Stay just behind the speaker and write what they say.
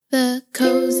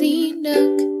Cozy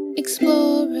Nook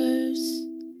Explorers.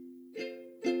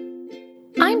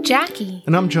 I'm Jackie.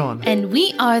 And I'm John. And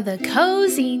we are the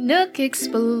Cozy Nook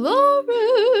Explorers.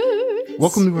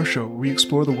 Welcome to our show, where we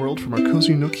explore the world from our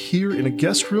cozy nook here in a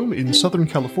guest room in Southern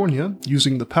California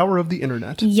using the power of the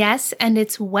internet. Yes, and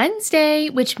it's Wednesday,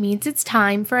 which means it's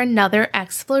time for another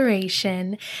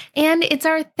exploration. And it's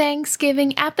our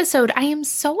Thanksgiving episode. I am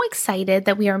so excited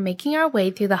that we are making our way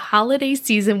through the holiday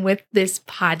season with this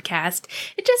podcast.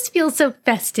 It just feels so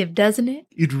festive, doesn't it?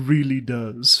 It really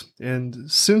does.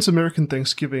 And since American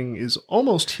Thanksgiving is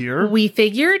almost here, we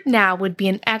figured now would be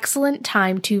an excellent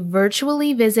time to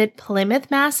virtually visit Plymouth,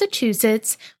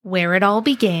 Massachusetts, where it all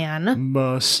began.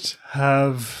 Must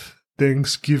have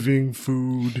Thanksgiving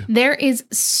food. There is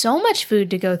so much food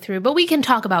to go through, but we can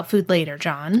talk about food later,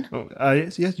 John.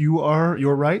 Yes,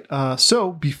 you're right.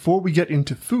 So before we get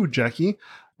into food, Jackie,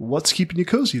 what's keeping you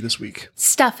cozy this week?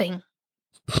 Stuffing.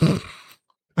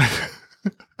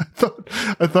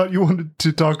 I thought you wanted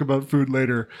to talk about food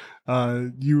later.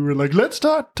 You were like, let's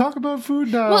talk about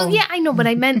food now. Well, yeah, I know, but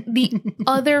I meant the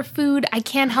other food. I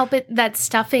can't help it that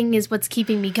stuffing is what's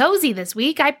keeping me cozy this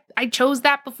week. I chose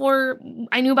that before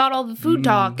I knew about all the food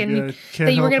talk and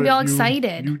that you were going to be all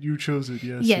excited. You chose it,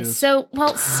 yes. Yes. So,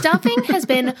 stuffing has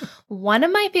been one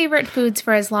of my favorite foods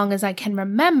for as long as I can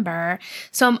remember.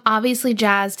 So I'm obviously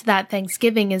jazzed that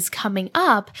Thanksgiving is coming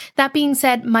up. That being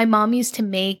said, my mom used to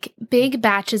make big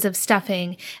batches of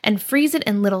stuffing and freeze it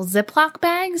in little Ziploc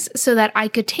bags so that I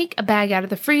could take a bag out of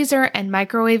the freezer and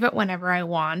microwave it whenever I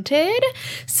wanted.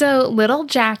 So little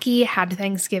Jackie had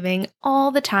Thanksgiving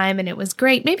all the time and it was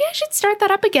great. Maybe I should start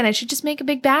that up again. I should just make a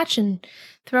big batch and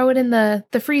throw it in the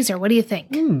freezer. What do you think?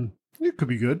 It could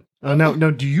be good. Now,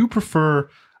 do you prefer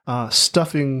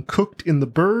stuffing cooked in the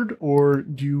bird or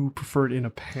do you prefer it in a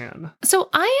pan? So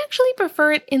I actually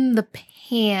prefer it in the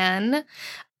pan.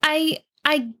 I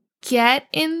get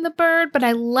in the bird, but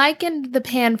I like in the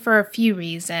pan for a few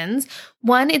reasons.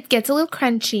 One, it gets a little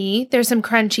crunchy. There's some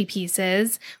crunchy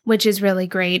pieces, which is really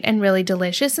great and really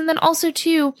delicious. And then also,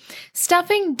 too,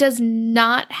 stuffing does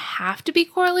not have to be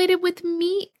correlated with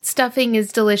meat. Stuffing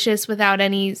is delicious without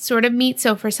any sort of meat.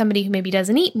 So for somebody who maybe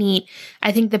doesn't eat meat,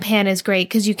 I think the pan is great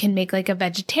because you can make like a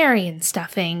vegetarian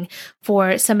stuffing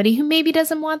for somebody who maybe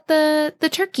doesn't want the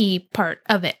turkey part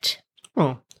of it.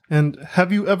 Oh. And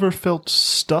have you ever felt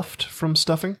stuffed from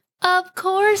stuffing? Of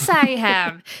course I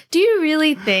have. Do you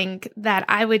really think that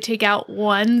I would take out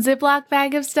one Ziploc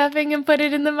bag of stuffing and put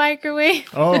it in the microwave?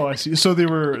 Oh, I see. So they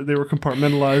were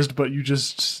compartmentalized, but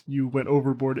you went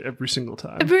overboard every single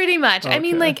time. Pretty much. Okay. I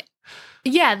mean,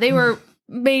 they were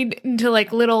made into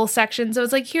little sections. So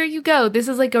it's like, here you go. This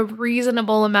is a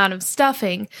reasonable amount of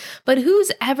stuffing. But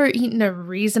who's ever eaten a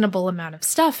reasonable amount of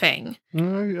stuffing? I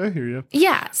hear you.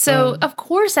 Yeah. So of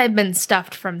course I've been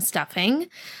stuffed from stuffing.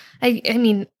 I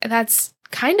mean, that's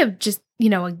kind of just,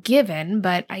 a given,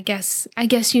 but I guess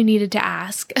you needed to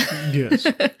ask. Yes.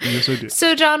 Yes, I do.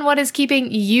 So John, what is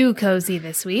keeping you cozy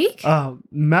this week?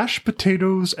 Mashed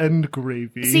potatoes and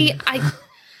gravy. See,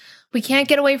 we can't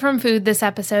get away from food this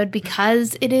episode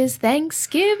because it is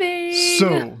Thanksgiving.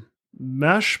 So,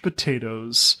 mashed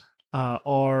potatoes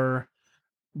are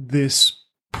this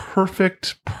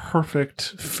perfect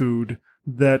food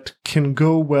that can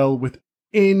go well with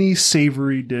any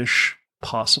savory dish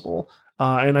possible.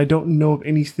 And I don't know of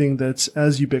anything that's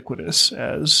as ubiquitous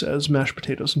as mashed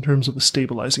potatoes in terms of a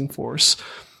stabilizing force.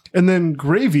 And then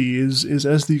gravy is,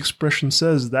 as the expression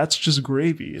says, that's just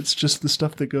gravy. It's just the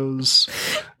stuff that goes,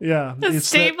 it's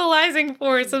stabilizing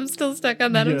force. I'm still stuck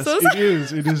on that. Yes, I'm so sorry.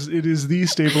 It is the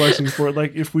stabilizing force.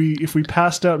 Like if we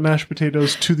passed out mashed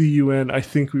potatoes to the UN, I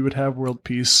think we would have world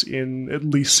peace in at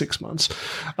least 6 months.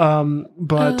 And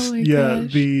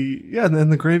then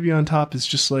the gravy on top is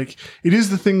just it is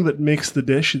the thing that makes the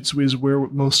dish. Is where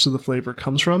most of the flavor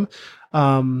comes from.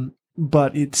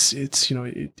 But it's just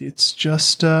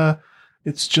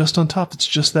on top. It's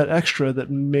just that extra that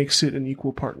makes it an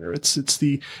equal partner. It's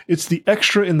the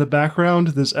extra in the background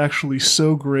that's actually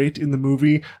so great in the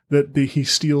movie that he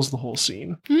steals the whole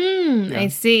scene. I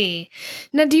see.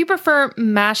 Now, do you prefer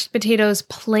mashed potatoes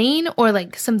plain or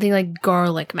something like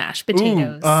garlic mashed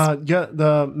potatoes?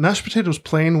 The mashed potatoes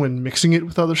plain when mixing it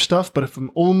with other stuff, but if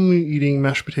I'm only eating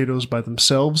mashed potatoes by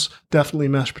themselves, definitely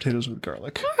mashed potatoes with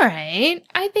garlic. All right.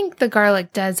 I think the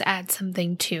garlic does add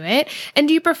something to it. And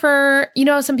do you prefer,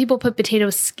 some people put potato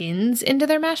skins into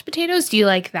their mashed potatoes. Do you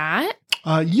like that?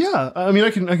 Yeah. I mean,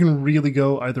 I can really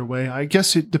go either way. I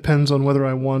guess it depends on whether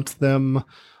I want them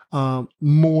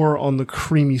more on the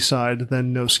creamy side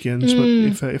than no skins. But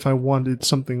if I wanted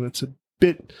something that's a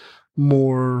bit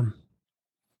more,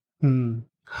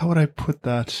 how would I put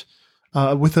that?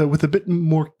 with a bit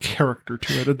more character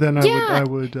to it. Then I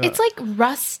would. It's like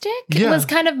rustic. It was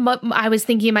kind of I was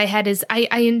thinking in my head is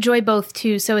I enjoy both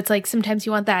too. So it's like sometimes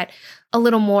you want that a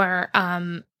little more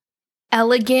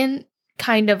elegant,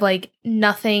 kind of like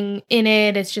nothing in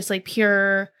it. It's just like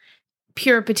pure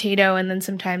potato, and then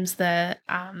sometimes the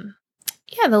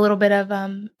little bit of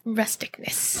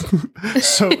rusticness.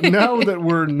 So now that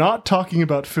we're not talking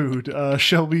about food,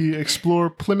 shall we explore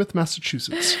Plymouth,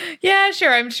 Massachusetts? Yeah,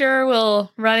 sure. I'm sure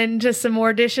we'll run into some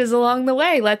more dishes along the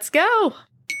way. Let's go.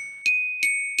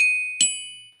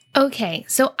 Okay,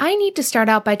 so I need to start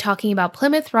out by talking about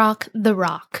Plymouth Rock, the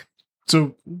Rock.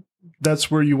 So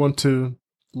that's where you want to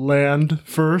land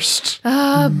first?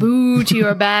 Boo to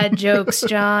your bad jokes,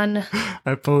 John.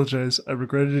 I apologize. I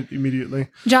regretted it immediately.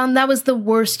 John, that was the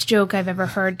worst joke I've ever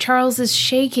heard. Charles is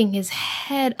shaking his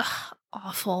head. Ugh,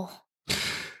 awful.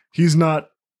 He's not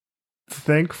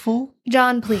thankful?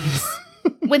 John, please.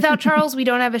 Without Charles, we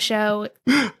don't have a show.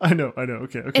 I know.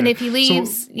 Okay. And if he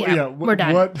leaves, we're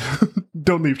done.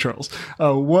 Don't leave Charles.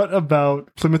 What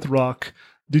about Plymouth Rock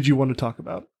did you want to talk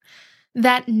about?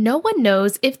 That no one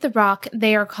knows if the rock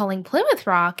they are calling Plymouth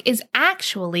Rock is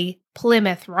actually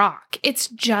Plymouth Rock. It's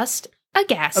just a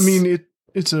guess. I mean,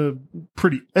 it's a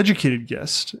pretty educated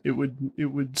guess. It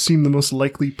would seem the most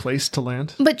likely place to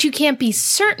land. But you can't be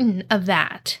certain of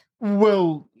that.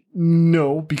 Well,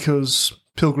 no, because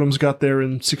Pilgrims got there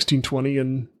in 1620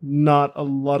 and not a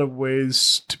lot of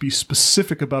ways to be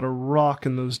specific about a rock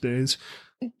in those days.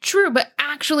 True, but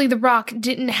actually the rock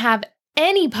didn't have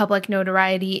any public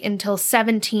notoriety until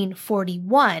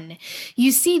 1741.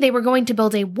 You see, they were going to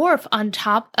build a wharf on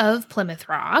top of Plymouth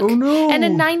Rock. Oh, no. And a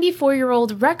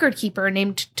 94-year-old record keeper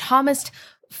named Thomas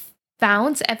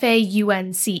Faunce,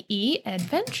 Faunce,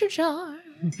 Adventure Jar,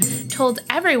 told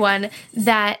everyone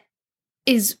that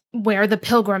is where the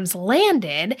Pilgrims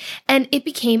landed, and it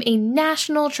became a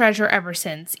national treasure ever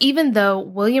since, even though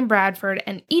William Bradford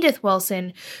and Edith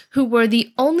Wilson, who were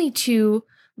the only two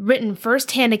written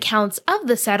first-hand accounts of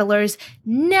the settlers,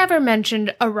 never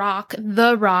mentioned a rock,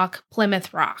 the Rock,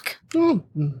 Plymouth Rock. Oh,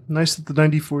 nice that the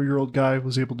 94-year-old guy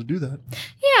was able to do that.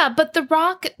 Yeah, but the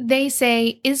rock they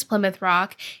say is Plymouth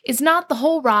Rock is not the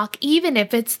whole rock, even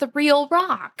if it's the real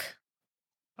rock.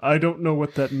 I don't know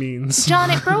what that means.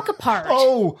 John, it broke apart.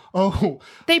 Oh.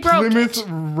 They broke Plymouth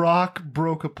Rock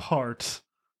broke apart.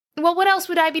 Well, what else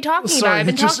would I be talking about? I've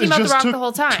been talking about the rock the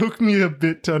whole time. It took me a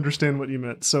bit to understand what you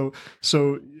meant. So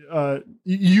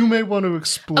you may want to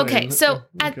explain. Okay, so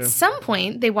at some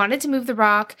point, they wanted to move the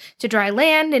rock to dry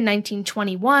land in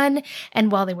 1921,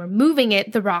 and while they were moving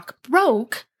it, the rock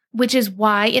broke, which is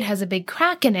why it has a big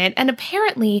crack in it, and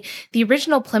apparently the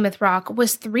original Plymouth Rock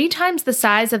was 3 times the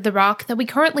size of the rock that we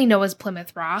currently know as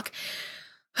Plymouth Rock.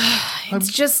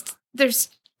 There's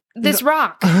this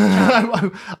rock. I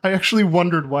actually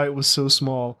wondered why it was so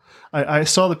small. I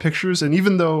saw the pictures, and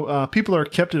even though people are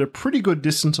kept at a pretty good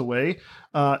distance away,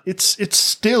 it's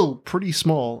still pretty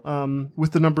small,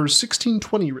 with the numbers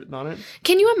 1620 written on it.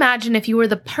 Can you imagine if you were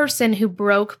the person who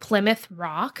broke Plymouth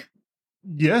Rock?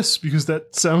 Yes, because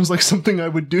that sounds like something I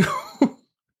would do.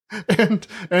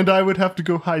 And I would have to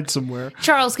go hide somewhere.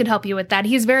 Charles could help you with that.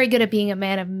 He's very good at being a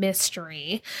man of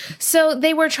mystery. So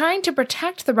they were trying to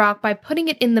protect the rock by putting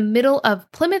it in the middle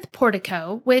of Plymouth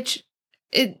Portico, which,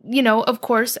 of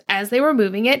course, as they were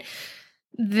moving it,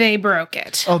 they broke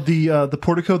it. Oh, the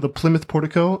portico, the Plymouth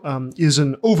Portico, is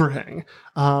an overhang.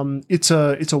 It's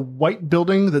a white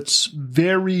building that's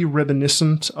very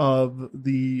reminiscent of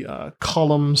the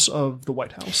columns of the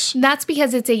White House. That's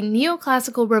because it's a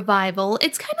neoclassical revival.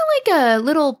 It's kind of like a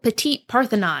little petite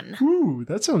Parthenon. Ooh,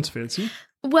 that sounds fancy.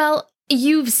 Well,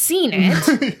 you've seen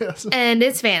it, yes. And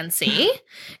it's fancy.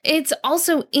 It's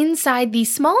also inside the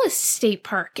smallest state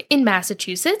park in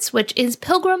Massachusetts, which is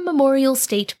Pilgrim Memorial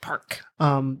State Park.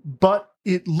 But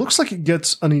it looks like it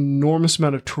gets an enormous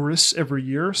amount of tourists every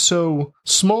year, so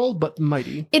small but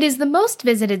mighty. It is the most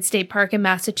visited state park in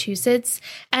Massachusetts,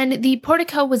 and the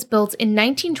portico was built in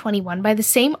 1921 by the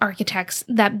same architects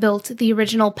that built the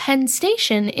original Penn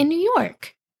Station in New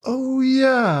York. Oh,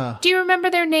 yeah. Do you remember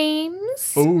their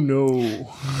names? Oh, no.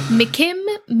 McKim,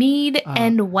 Mead,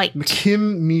 and White.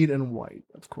 McKim, Mead, and White.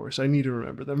 Of course, I need to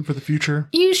remember them for the future.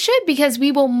 You should, because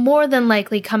we will more than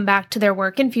likely come back to their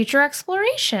work in future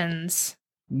explorations.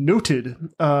 Noted.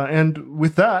 And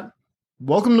with that,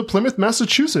 welcome to Plymouth,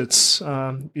 Massachusetts.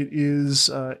 It is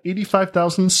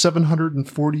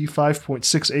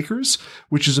 85,745.6 acres,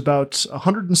 which is about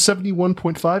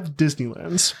 171.5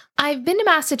 Disneylands. I've been to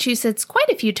Massachusetts quite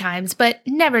a few times, but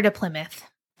never to Plymouth.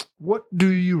 What do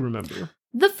you remember?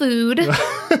 The food.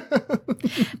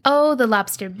 Oh, the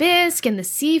lobster bisque and the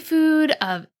seafood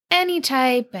of any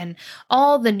type and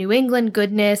all the New England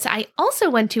goodness. I also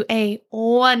went to a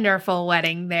wonderful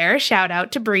wedding there. Shout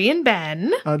out to Bree and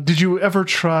Ben. Did you ever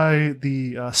try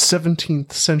the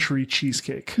 17th century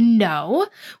cheesecake? No.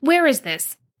 Where is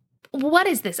this? What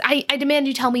is this? I demand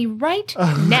you tell me right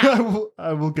now.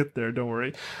 I will get there. Don't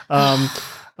worry.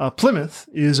 Plymouth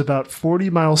is about 40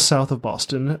 miles south of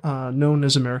Boston, known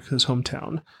as America's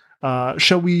hometown.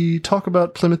 Shall we talk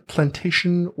about Plymouth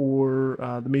Plantation or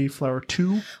the Mayflower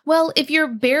 2? Well, if you're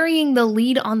burying the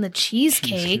lead on the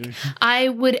cheesecake, I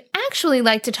would actually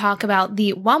like to talk about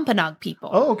the Wampanoag people.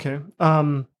 Oh, okay.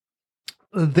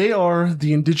 They are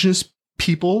the indigenous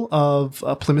people of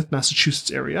Plymouth,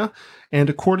 Massachusetts area. And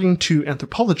according to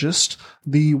anthropologists,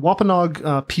 the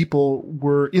Wampanoag people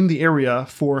were in the area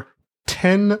for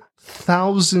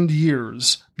 10,000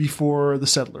 years before the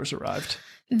settlers arrived.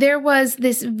 There was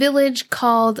this village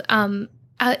called,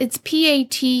 it's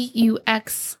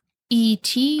Patuxet.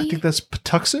 I think that's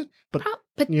Patuxet. But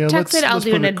Patuxet, I'll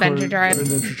do an adventure. I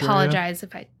apologize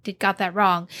if I got that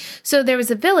wrong. So there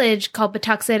was a village called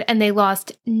Patuxet, and they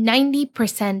lost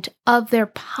 90% of their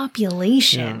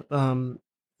population.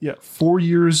 4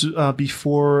 years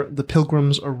before the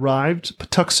Pilgrims arrived,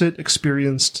 Patuxet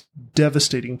experienced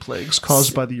devastating plagues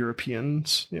caused by the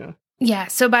Europeans. Yeah,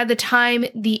 so by the time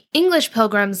the English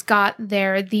Pilgrims got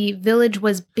there, the village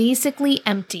was basically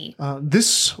empty.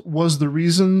 This was the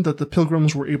reason that the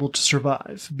Pilgrims were able to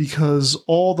survive, because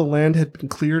all the land had been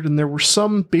cleared and there were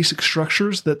some basic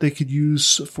structures that they could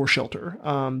use for shelter.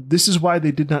 This is why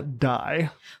they did not die.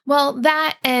 Well,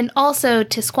 that and also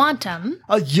Tisquantum.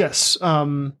 Yes.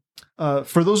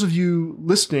 For those of you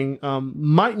listening,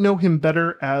 might know him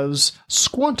better as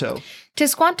Squanto.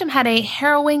 Tisquantum had a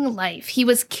harrowing life. He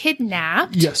was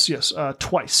kidnapped. Yes,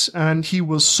 twice. And he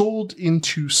was sold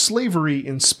into slavery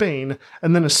in Spain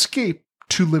and then escaped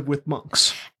to live with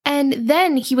monks. And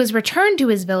then he was returned to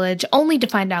his village only to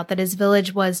find out that his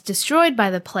village was destroyed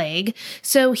by the plague,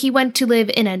 so he went to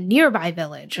live in a nearby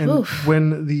village. And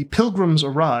when the Pilgrims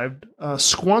arrived,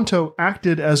 Squanto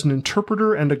acted as an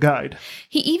interpreter and a guide.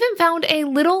 He even found a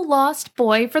little lost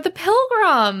boy for the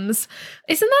Pilgrims.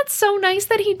 Isn't that so nice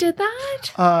that he did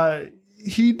that?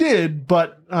 He did,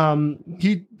 but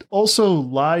he also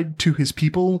lied to his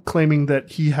people, claiming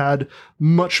that he had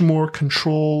much more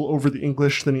control over the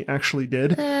English than he actually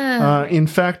did. In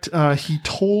fact, he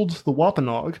told the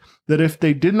Wampanoag that if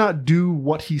they did not do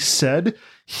what he said,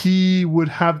 he would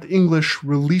have the English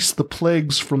release the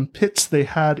plagues from pits they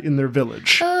had in their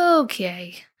village.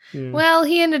 Okay. Yeah. Well,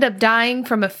 he ended up dying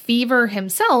from a fever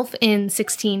himself in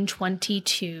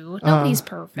 1622. Nobody's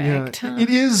perfect. Yeah. It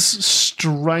is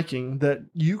striking that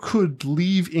you could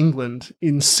leave England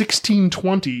in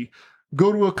 1620,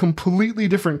 go to a completely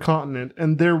different continent,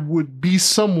 and there would be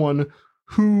someone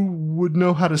who would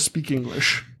know how to speak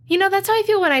English. You know, that's how I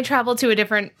feel when I travel to a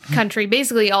different country,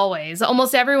 basically always.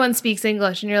 Almost everyone speaks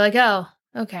English, and you're like, oh,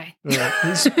 okay.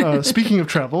 Speaking of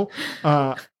travel,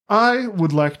 I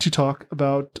would like to talk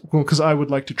about, because I would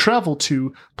like to travel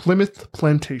to Plymouth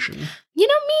Plantation. You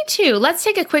know, me too. Let's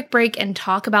take a quick break and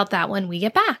talk about that when we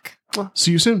get back.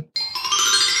 See you soon.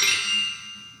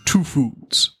 Two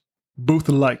foods, both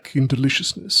alike in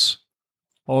deliciousness,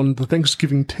 on the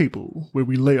Thanksgiving table where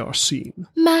we lay our scene.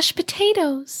 Mashed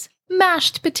potatoes.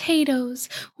 Mashed potatoes.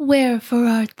 Wherefore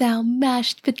art thou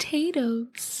mashed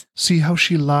potatoes? See how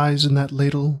she lies in that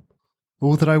ladle.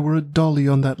 Oh, that I were a dolly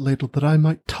on that ladle, that I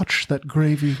might touch that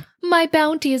gravy. My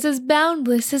bounty is as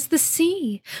boundless as the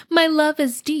sea. My love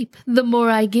is deep, the more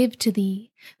I give to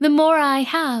thee. The more I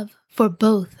have, for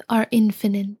both are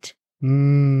infinite.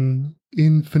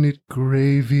 Infinite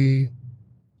gravy.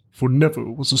 For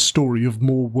never was a story of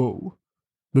more woe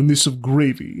than this of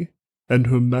gravy and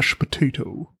her mashed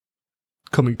potato.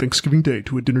 Coming Thanksgiving Day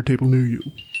to a dinner table near you.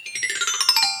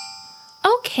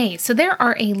 Okay, so there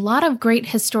are a lot of great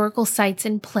historical sites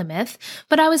in Plymouth,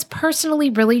 but I was personally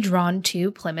really drawn to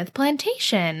Plymouth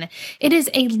Plantation. It is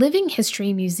a living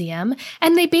history museum,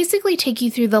 and they basically take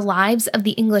you through the lives of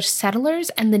the English settlers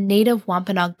and the native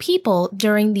Wampanoag people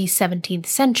during the 17th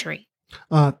century.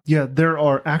 There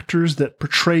are actors that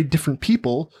portray different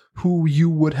people who you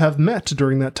would have met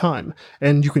during that time,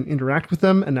 and you can interact with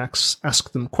them and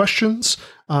ask them questions.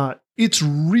 It's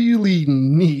really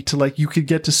neat. Like, you could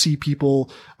get to see people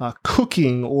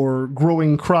cooking or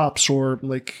growing crops or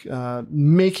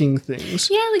making things.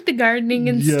 Yeah, like the gardening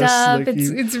and stuff.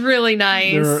 It's really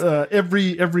nice.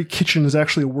 Every kitchen is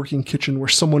actually a working kitchen where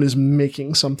someone is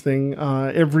making something.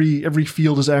 Every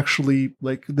field is actually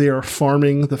they are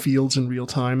farming the fields in real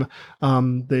time.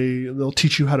 They'll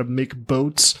teach you how to make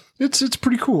boats. It's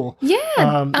pretty cool.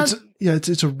 Yeah.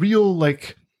 It's a real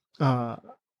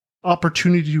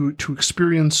opportunity to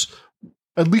experience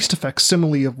at least a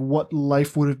facsimile of what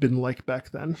life would have been like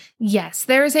back then. Yes,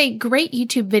 there is a great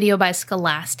YouTube video by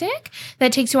Scholastic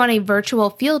that takes you on a virtual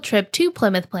field trip to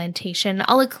Plymouth Plantation.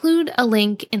 I'll include a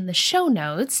link in the show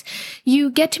notes. You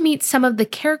get to meet some of the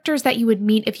characters that you would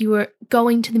meet if you were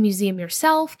going to the museum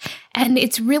yourself, and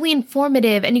it's really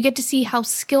informative, and you get to see how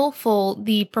skillful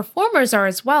the performers are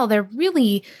as well. They're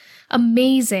really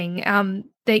amazing.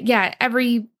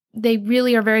 They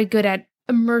really are very good at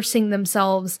immersing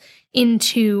themselves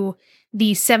into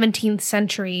the 17th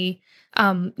century,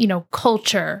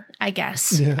 culture, I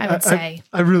guess, I would say.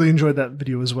 I really enjoyed that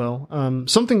video as well.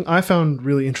 Something I found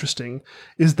really interesting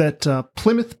is that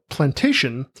Plymouth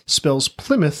Plantation spells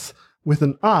Plymouth with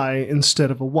an I instead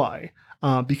of a Y,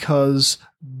 because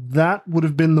that would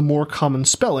have been the more common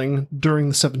spelling during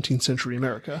the 17th century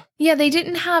America. Yeah, they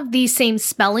didn't have the same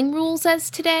spelling rules as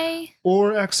today.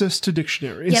 Or access to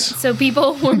dictionaries. Yep, so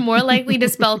people were more likely to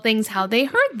spell things how they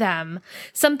heard them.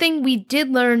 Something we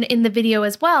did learn in the video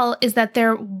as well is that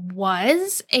there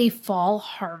was a fall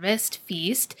harvest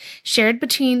feast shared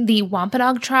between the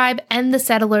Wampanoag tribe and the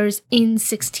settlers in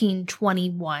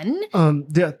 1621.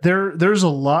 There's a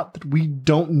lot that we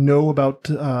don't know about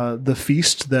the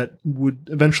feast that would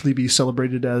eventually be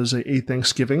celebrated as a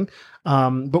Thanksgiving.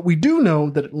 But we do know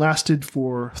that it lasted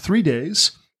for 3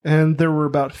 days, and there were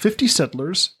about 50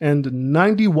 settlers and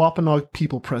 90 Wampanoag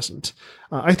people present.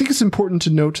 I think it's important to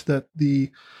note that the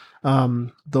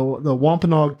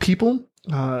Wampanoag people,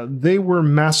 they were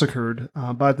massacred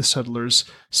by the settlers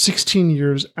 16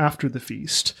 years after the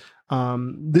feast.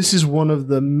 This is one of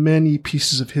the many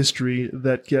pieces of history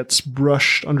that gets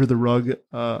brushed under the rug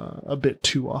a bit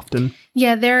too often.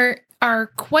 Yeah, there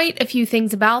are quite a few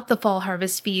things about the Fall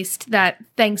Harvest Feast that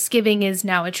Thanksgiving is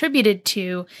now attributed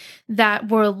to that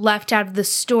were left out of the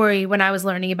story when I was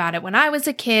learning about it when I was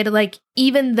a kid. Like,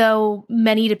 even though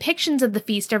many depictions of the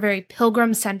feast are very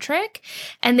pilgrim-centric,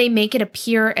 and they make it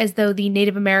appear as though the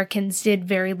Native Americans did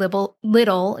very little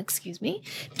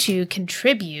to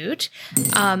contribute,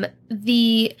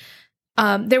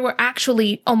 there were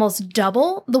actually almost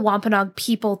double the Wampanoag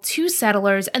people to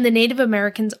settlers, and the Native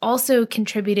Americans also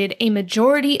contributed a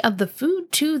majority of the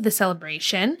food to the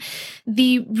celebration.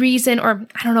 The reason, or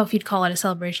I don't know if you'd call it a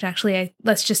celebration, actually,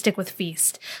 let's just stick with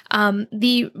feast.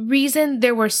 The reason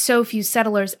there were so few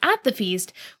settlers at the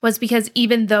feast was because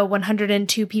even though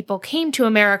 102 people came to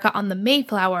America on the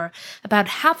Mayflower, about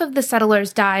half of the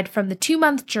settlers died from the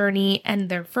 2-month journey and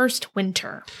their first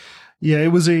winter. Yeah, it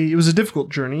was a difficult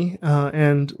journey,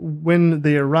 and when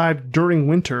they arrived during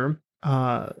winter,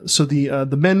 so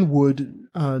the men would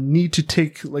need to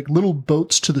take like little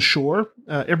boats to the shore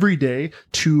every day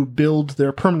to build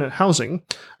their permanent housing,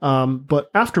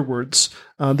 but afterwards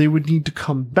they would need to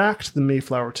come back to the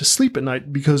Mayflower to sleep at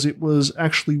night because it was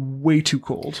actually way too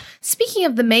cold. Speaking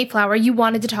of the Mayflower, you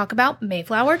wanted to talk about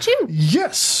Mayflower 2.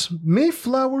 Yes,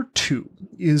 Mayflower 2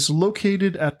 is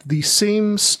located at the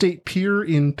same state pier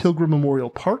in Pilgrim Memorial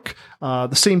Park,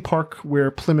 the same park where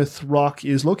Plymouth Rock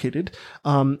is located.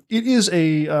 It is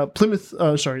a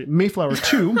Mayflower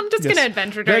 2. I'm just going to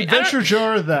adventure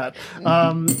jar that.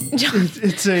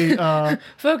 It's a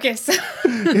focus.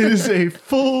 It is a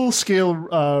full-scale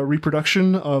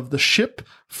reproduction of the ship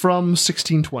from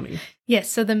 1620. Yes,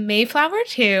 so the Mayflower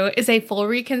 2 is a full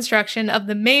reconstruction of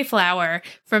the Mayflower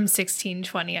from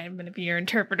 1620. I'm going to be your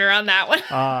interpreter on that one.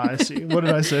 I see. What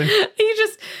did I say? You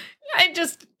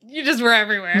just were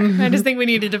everywhere. I just think we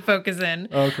needed to focus in.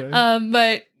 Okay.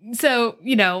 But so,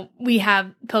 we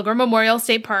have Pilgrim Memorial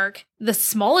State Park, the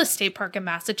smallest state park in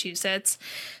Massachusetts,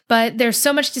 but there's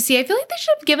so much to see. I feel like they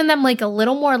should have given them like a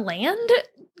little more land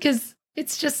because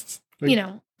it's just,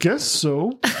 Guess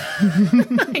so.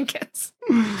 I guess.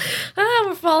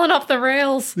 We're falling off the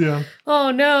rails. Yeah. Oh,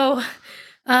 no.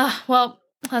 Well,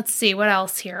 let's see. What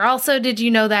else here? Also, did you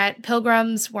know that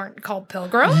pilgrims weren't called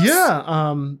pilgrims?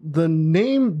 Yeah. The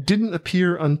name didn't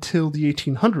appear until the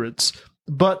 1800s.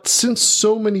 But since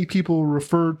so many people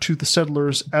refer to the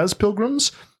settlers as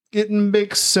pilgrims, it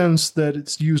makes sense that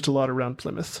it's used a lot around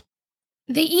Plymouth.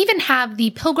 They even have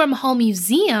the Pilgrim Hall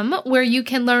Museum, where you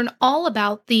can learn all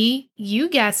about you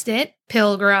guessed it,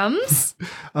 pilgrims.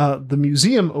 The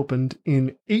museum opened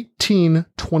in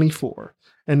 1824,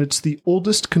 and it's the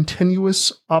oldest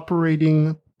continuous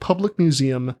operating public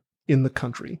museum in the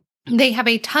country. They have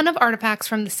a ton of artifacts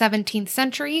from the 17th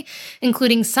century,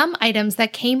 including some items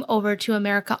that came over to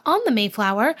America on the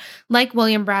Mayflower, like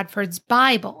William Bradford's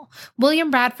Bible.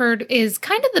 William Bradford is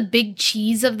kind of the big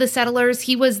cheese of the settlers.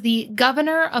 He was the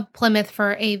governor of Plymouth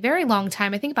for a very long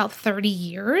time, I think about 30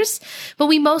 years, but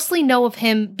we mostly know of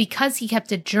him because he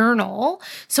kept a journal,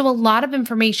 so a lot of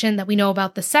information that we know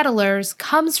about the settlers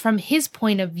comes from his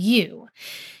point of view.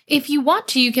 If you want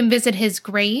to, you can visit his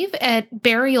grave at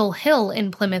Burial Hill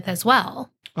in Plymouth as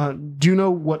well. Do you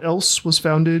know what else was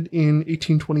founded in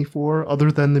 1824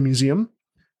 other than the museum?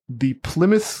 The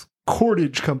Plymouth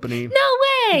Cordage Company. No way!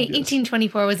 Yes.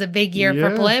 1824 was a big year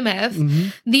for Plymouth. Mm-hmm.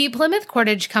 The Plymouth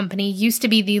Cordage Company used to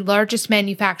be the largest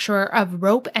manufacturer of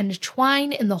rope and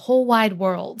twine in the whole wide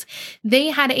world.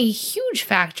 They had a huge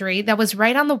factory that was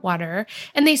right on the water,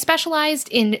 and they specialized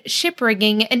in ship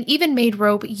rigging and even made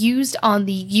rope used on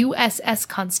the USS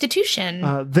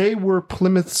Constitution. They were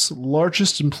Plymouth's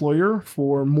largest employer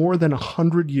for more than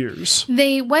 100 years.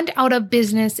 They went out of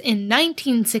business in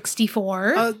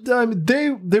 1964.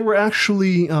 They were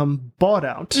actually bought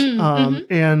out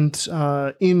and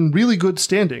in really good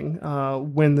standing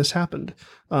when this happened.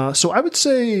 So I would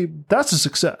say that's a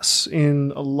success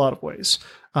in a lot of ways.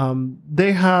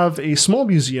 They have a small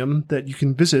museum that you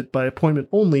can visit by appointment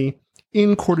only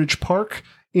in Cordage Park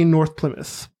in North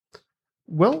Plymouth.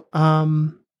 Well,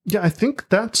 I think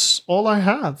that's all I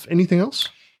have. Anything else?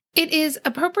 It is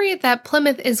appropriate that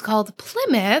Plymouth is called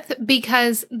Plymouth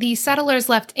because the settlers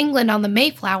left England on the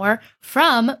Mayflower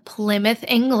from Plymouth,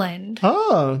 England.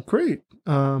 Ah, great.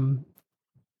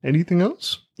 Anything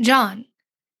else? John,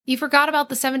 you forgot about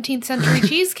the 17th century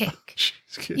cheesecake.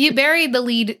 You buried the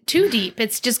lead too deep.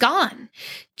 It's just gone.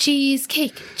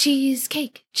 Cheesecake,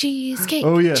 cheesecake, cheesecake.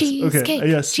 Oh, yes. Cheesecake, okay.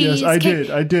 Yes,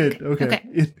 I did.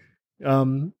 Okay.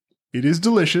 It is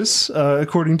delicious,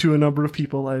 according to a number of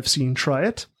people I've seen try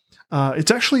it.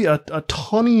 It's actually a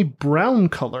tawny brown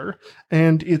color,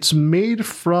 and it's made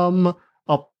from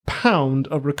a pound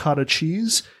of ricotta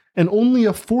cheese and only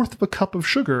 1/4 of a cup of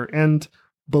sugar, and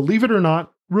believe it or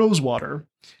not, rose water.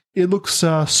 It looks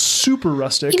super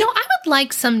rustic. I would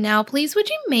like some now, please. Would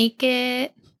you make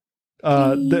it?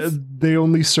 They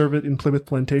only serve it in Plymouth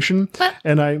Plantation, but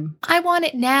and I want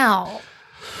it now.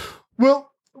 Well,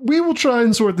 we will try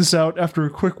and sort this out after a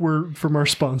quick word from our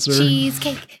sponsor.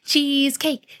 Cheesecake,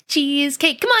 cheesecake,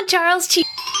 cheesecake. Come on, Charles.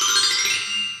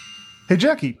 Hey,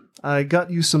 Jackie, I got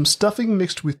you some stuffing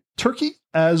mixed with turkey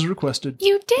as requested.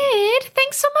 You did?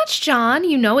 Thanks so much, John.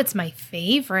 You know it's my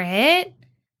favorite.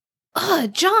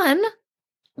 John,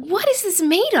 what is this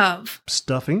made of?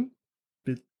 Stuffing.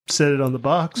 It said it on the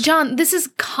box. John, this is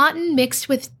cotton mixed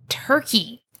with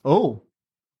turkey. Oh.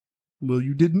 Well,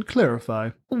 you didn't clarify.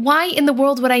 Why in the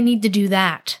world would I need to do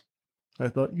that? I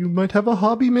thought you might have a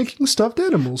hobby making stuffed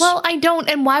animals. Well, I don't,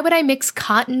 and why would I mix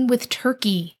cotton with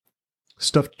turkey?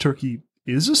 Stuffed turkey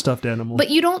is a stuffed animal.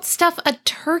 But you don't stuff a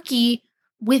turkey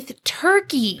with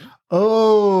turkey.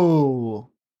 Oh.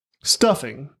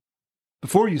 Stuffing.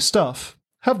 Before you stuff,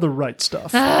 have the right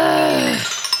stuff.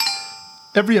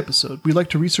 Every episode, we like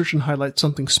to research and highlight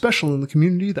something special in the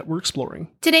community that we're exploring.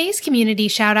 Today's community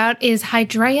shout-out is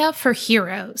Hydrea for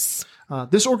Heroes.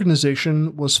 This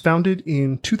organization was founded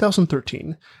in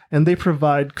 2013, and they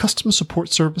provide custom support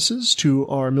services to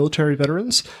our military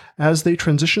veterans as they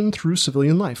transition through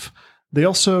civilian life. They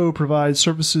also provide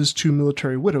services to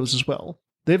military widows as well.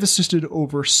 They've assisted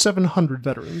over 700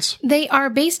 veterans. They are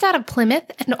based out of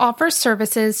Plymouth and offer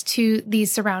services to the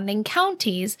surrounding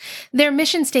counties. Their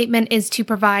mission statement is to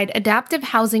provide adaptive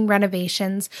housing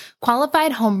renovations,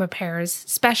 qualified home repairs,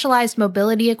 specialized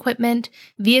mobility equipment,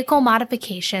 vehicle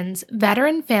modifications,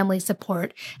 veteran family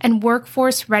support, and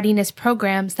workforce readiness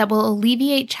programs that will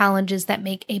alleviate challenges that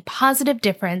make a positive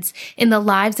difference in the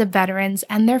lives of veterans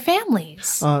and their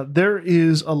families. There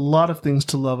is a lot of things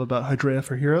to love about Hydrea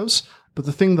for Heroes. But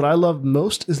the thing that I love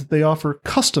most is that they offer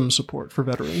custom support for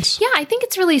veterans. Yeah, I think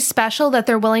it's really special that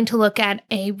they're willing to look at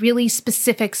a really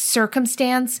specific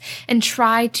circumstance and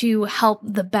try to help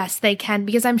the best they can,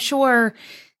 because I'm sure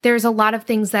there's a lot of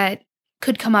things that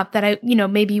could come up that I,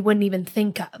 maybe you wouldn't even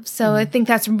think of. So I think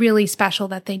that's really special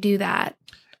that they do that.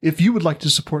 If you would like to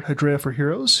support Hydrea for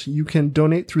Heroes, you can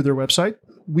donate through their website.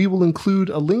 We will include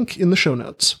a link in the show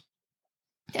notes.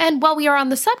 And while we are on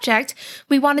the subject,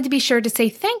 we wanted to be sure to say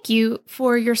thank you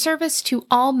for your service to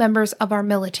all members of our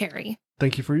military.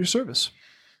 Thank you for your service.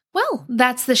 Well,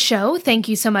 that's the show. Thank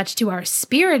you so much to our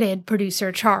spirited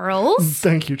producer, Charles.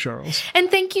 Thank you, Charles. And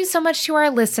thank you so much to our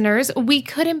listeners. We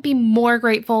couldn't be more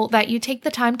grateful that you take the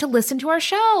time to listen to our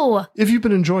show. If you've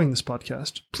been enjoying this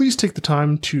podcast, please take the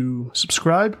time to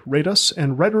subscribe, rate us,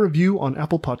 and write a review on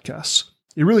Apple Podcasts.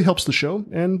 It really helps the show,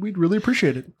 and we'd really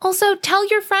appreciate it. Also, tell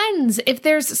your friends. If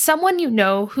there's someone you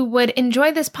know who would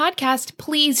enjoy this podcast,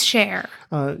 please share.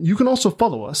 You can also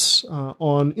follow us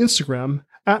on Instagram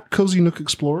at Cozy Nook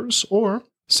Explorers, or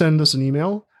send us an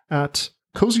email at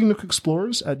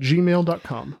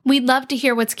cozynookexplorers@gmail.com. We'd love to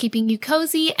hear what's keeping you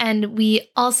cozy, and we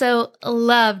also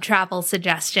love travel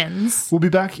suggestions. We'll be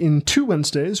back in 2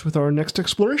 Wednesdays with our next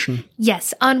exploration.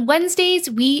 Yes, on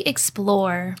Wednesdays, we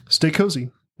explore. Stay cozy,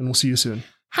 and we'll see you soon.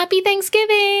 Happy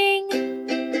Thanksgiving!